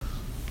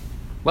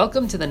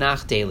Welcome to the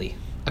Nach Daily,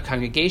 a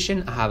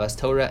Congregation Ahavas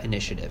Torah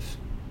initiative.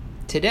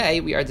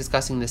 Today we are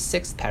discussing the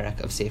 6th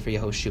parak of Sefer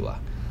Yehoshua,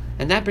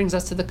 and that brings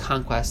us to the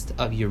conquest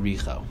of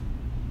Yericho.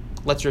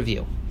 Let's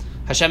review.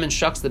 Hashem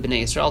instructs the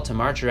Bnei Yisrael to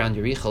march around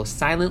Yericho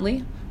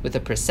silently, with a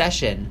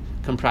procession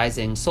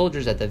comprising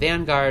soldiers at the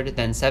vanguard,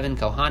 then 7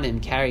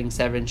 Kohanim carrying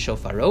 7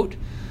 shofarot,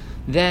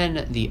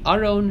 then the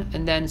Aron,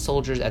 and then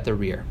soldiers at the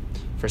rear.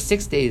 For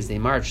 6 days they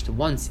marched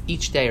once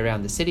each day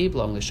around the city,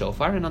 blowing the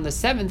shofar, and on the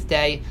 7th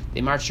day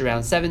they marched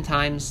around 7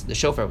 times. The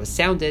shofar was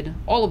sounded,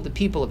 all of the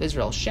people of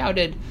Israel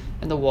shouted,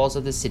 and the walls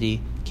of the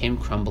city came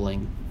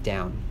crumbling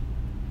down.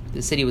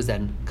 The city was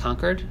then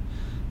conquered,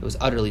 it was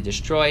utterly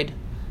destroyed,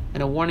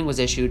 and a warning was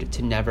issued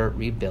to never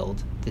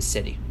rebuild the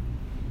city.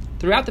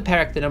 Throughout the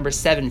parak, the number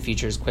 7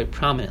 features quite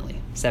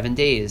prominently. 7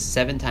 days,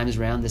 7 times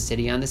around the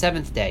city on the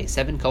 7th day,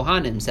 7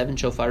 Kohanim, 7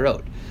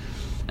 shofarot.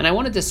 And I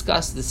want to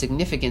discuss the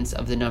significance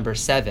of the number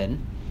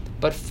 7,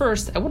 but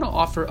first I want to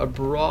offer a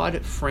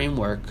broad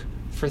framework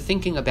for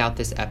thinking about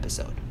this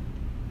episode.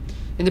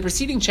 In the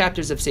preceding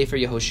chapters of Sefer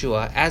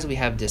Yehoshua, as we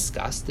have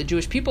discussed, the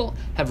Jewish people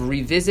have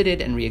revisited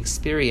and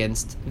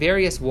re-experienced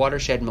various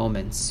watershed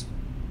moments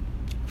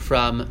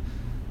from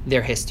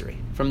their history,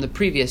 from the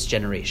previous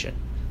generation.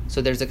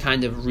 So there's a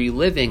kind of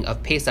reliving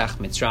of Pesach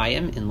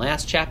Mitzrayim in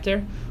last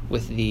chapter,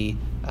 with the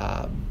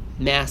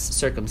mass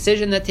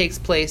circumcision that takes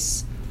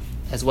place,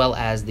 as well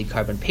as the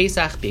Karban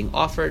Pesach being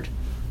offered.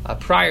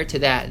 Prior to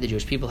that, the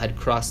Jewish people had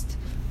crossed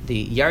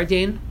the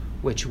Yarden,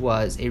 which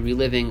was a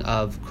reliving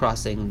of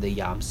crossing the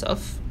Yam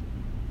Suf.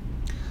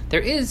 There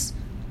is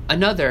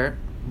another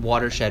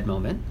watershed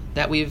moment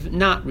that we've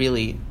not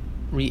really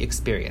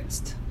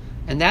re-experienced,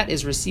 and that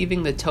is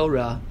receiving the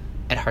Torah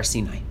at Har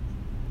Sinai.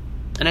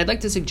 And I'd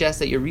like to suggest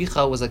that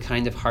Yericho was a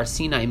kind of Har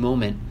Sinai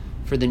moment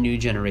for the new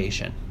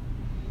generation.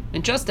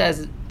 And just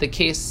as the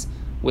case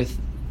with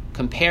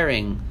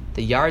comparing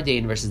the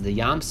Yarden versus the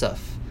Yam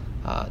Suf,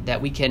 that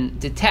we can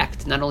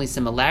detect not only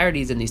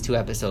similarities in these two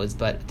episodes,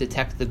 but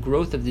detect the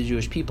growth of the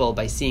Jewish people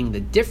by seeing the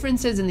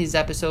differences in these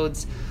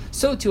episodes,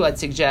 so too I'd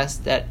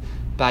suggest that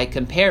by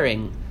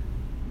comparing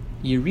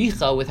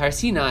Yericho with Har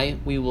Sinai,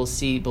 we will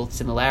see both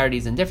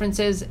similarities and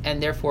differences,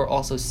 and therefore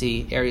also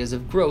see areas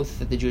of growth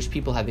that the Jewish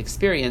people have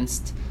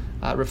experienced,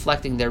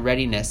 reflecting their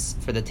readiness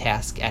for the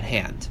task at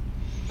hand.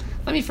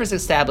 Let me first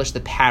establish the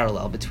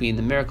parallel between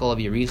the miracle of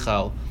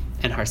Yericho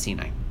and Har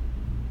Sinai.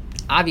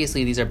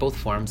 Obviously, these are both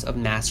forms of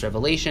mass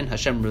revelation.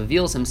 Hashem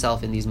reveals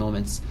himself in these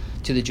moments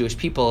to the Jewish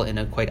people in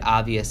a quite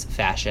obvious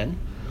fashion.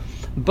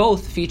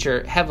 Both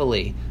feature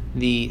heavily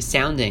the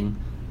sounding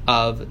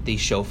of the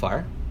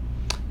shofar.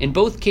 In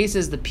both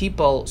cases, the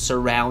people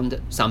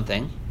surround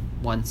something.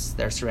 Once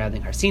they're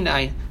surrounding Har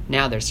Sinai,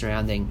 now they're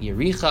surrounding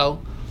Yericho,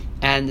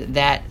 and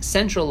that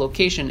central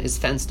location is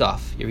fenced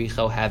off,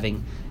 Yericho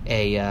having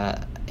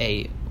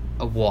a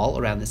wall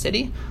around the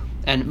city,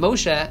 and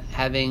Moshe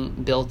having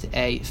built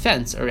a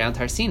fence around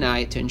Har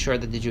Sinai to ensure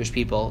that the Jewish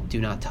people do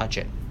not touch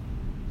it.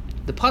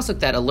 The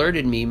pasuk that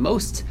alerted me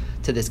most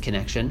to this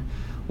connection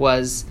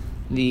was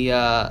the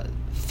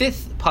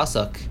 5th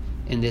pasuk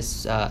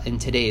in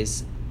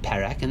today's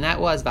parak, and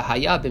that was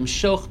V'haya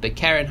b'mshoch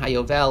b'karen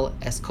hayovel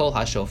es kol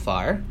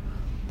hashofar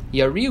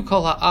yariu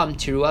kol ha'am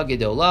tirua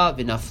gedola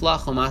v'nafla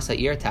chomas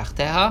ha'ir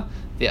tachteha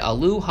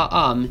v'alu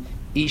ha'am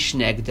ish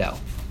negdo.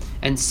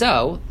 And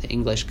so, the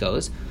English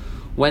goes,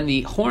 when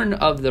the horn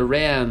of the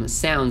ram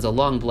sounds a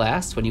long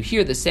blast, when you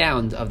hear the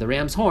sound of the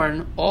ram's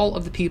horn, all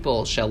of the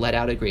people shall let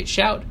out a great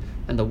shout,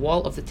 and the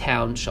wall of the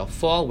town shall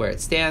fall where it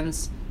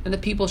stands, and the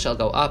people shall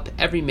go up,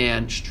 every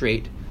man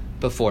straight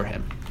before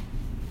him.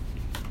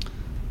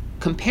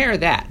 Compare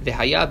that,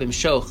 V'haya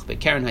b'mshoch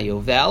b'karen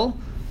hayovel,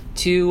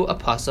 to a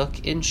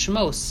pasuk in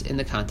Shmos in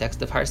the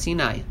context of Har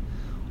Sinai.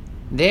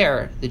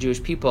 There, the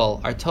Jewish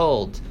people are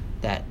told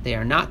that they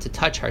are not to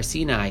touch Har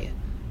Sinai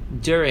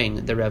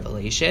during the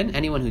revelation.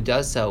 Anyone who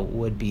does so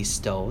would be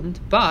stoned.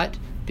 But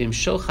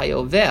b'mshoch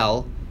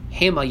hayovel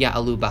hema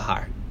ya'alu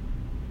bahar.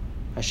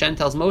 Hashem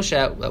tells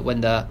Moshe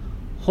when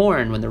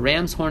the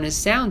ram's horn is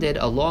sounded,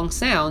 a long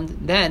sound,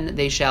 then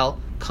they shall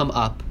come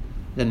up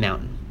the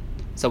mountain.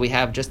 So we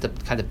have, just to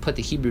kind of put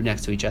the Hebrew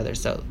next to each other,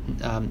 so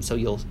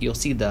you'll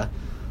see the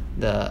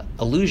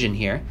allusion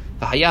here.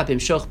 V'haya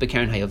b'mshoch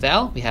b'karen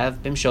hayovel, we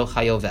have b'mshoch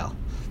hayovel,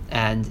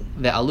 and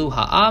ve'alu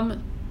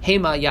ha'am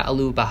hema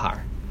ya'alu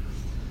bahar.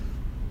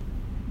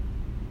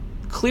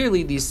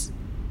 Clearly, these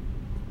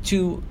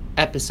two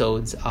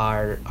episodes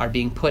are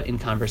being put in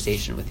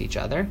conversation with each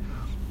other,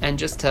 and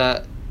just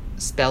to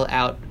spell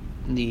out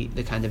the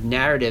kind of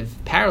narrative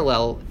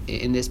parallel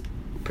in this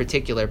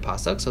particular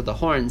pasuk, so the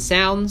horn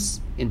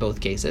sounds in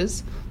both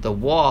cases, the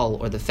wall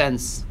or the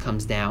fence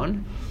comes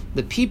down,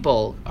 the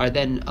people are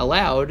then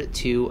allowed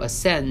to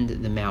ascend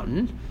the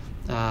mountain,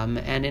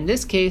 and in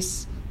this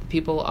case, the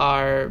people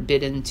are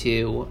bidden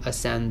to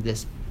ascend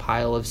this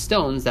pile of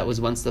stones that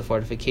was once the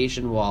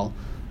fortification wall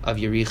of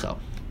Yericho.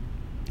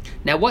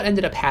 Now, what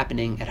ended up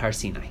happening at Har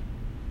Sinai?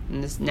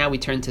 Now we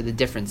turn to the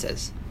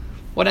differences.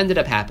 What ended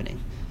up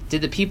happening? Did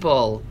the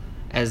people,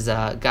 as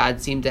God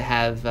seemed to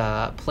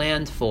have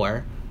planned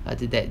for,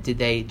 Did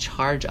they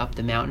charge up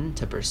the mountain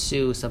to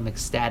pursue some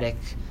ecstatic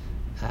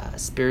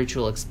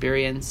spiritual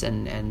experience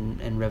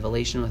and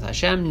revelation with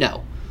Hashem?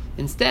 No.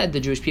 Instead, the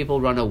Jewish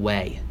people run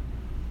away.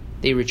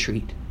 They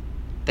retreat.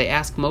 They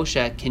ask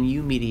Moshe, can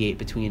you mediate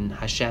between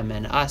Hashem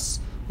and us?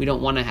 We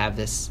don't want to have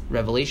this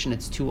revelation.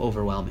 It's too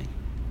overwhelming.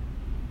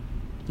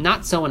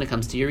 Not so when it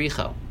comes to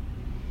Yericho.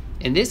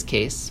 In this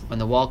case, when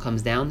the wall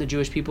comes down, the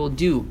Jewish people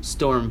do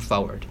storm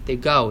forward. They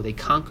go, they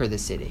conquer the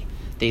city.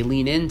 They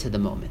lean into the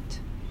moment.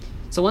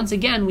 So once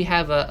again, we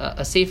have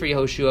a Sefer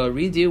Yehoshua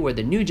redo where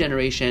the new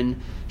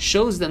generation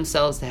shows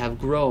themselves to have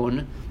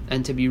grown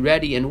and to be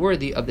ready and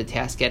worthy of the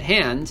task at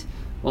hand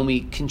when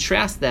we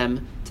contrast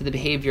them to the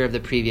behavior of the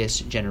previous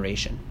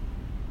generation.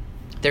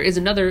 There is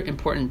another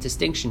important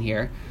distinction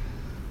here,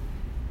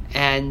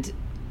 and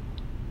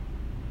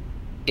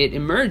it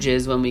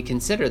emerges when we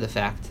consider the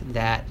fact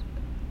that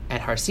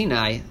at Har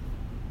Sinai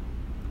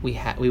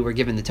we were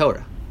given the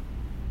Torah.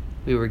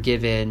 We were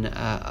given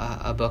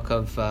a book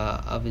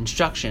of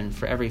instruction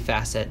for every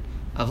facet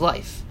of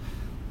life.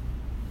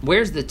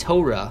 Where's the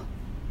Torah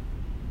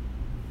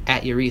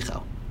at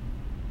Yericho?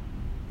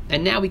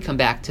 And now we come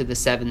back to the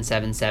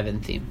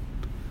 777 theme.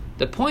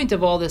 The point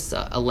of all this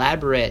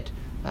elaborate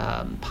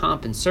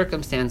pomp and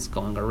circumstance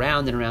going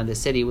around and around the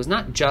city was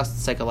not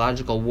just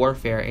psychological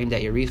warfare aimed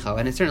at Yericho,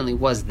 and it certainly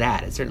was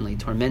that. It certainly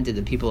tormented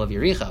the people of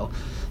Yericho,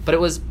 but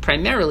it was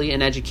primarily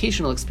an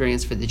educational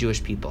experience for the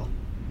Jewish people.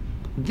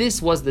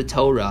 This was the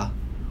Torah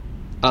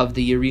of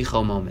the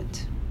Yericho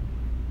moment.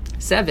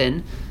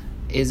 7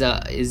 is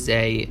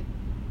a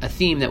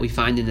theme that we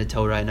find in the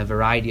Torah in a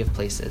variety of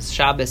places.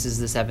 Shabbos is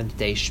the 7th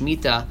day.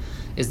 Shemitah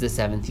is the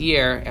 7th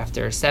year.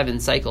 After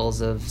 7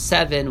 cycles of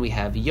 7, we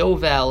have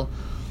Yovel.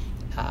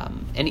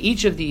 And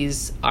each of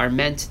these are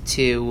meant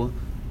to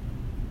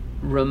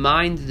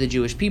remind the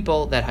Jewish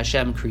people that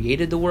Hashem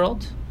created the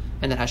world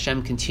and that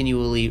Hashem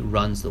continually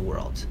runs the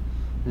world.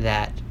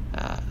 That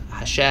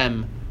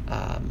Hashem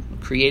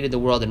created the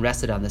world and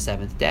rested on the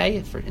 7th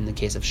day. In the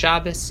case of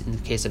Shabbos, in the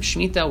case of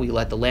Shemitah, we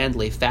let the land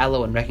lay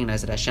fallow and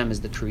recognize that Hashem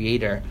is the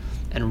creator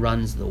and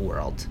runs the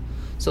world.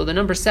 So the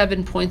number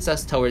 7 points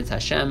us towards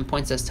Hashem,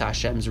 points us to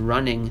Hashem's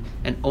running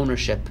and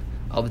ownership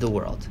of the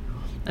world.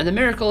 And the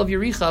miracle of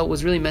Yericho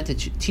was really meant to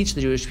teach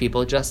the Jewish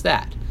people just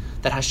that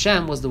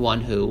Hashem was the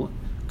one who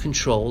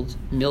controlled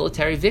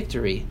military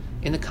victory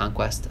in the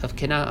conquest of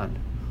Canaan.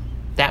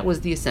 That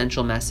was the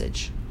essential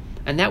message.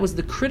 And that was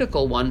the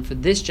critical one for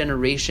this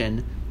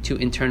generation to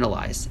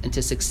internalize and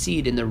to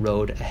succeed in the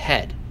road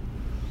ahead.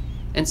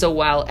 And so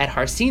while at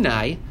Har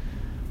Sinai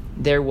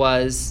there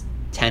was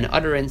 10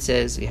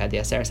 utterances, we had the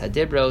Aseres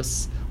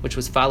HaDibros, which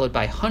was followed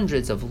by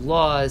hundreds of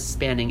laws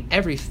spanning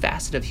every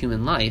facet of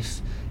human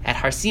life, at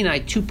Har Sinai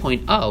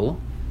 2.0,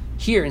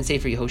 here in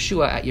Sefer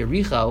Yehoshua at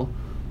Yericho,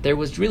 there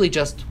was really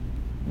just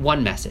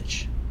one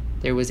message.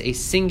 There was a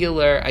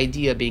singular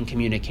idea being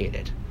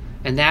communicated,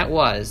 and that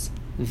was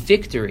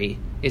victory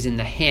is in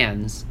the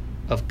hands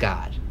of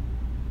God.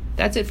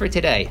 That's it for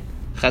today.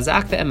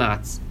 Chazak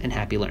ve'ematz, and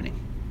happy learning.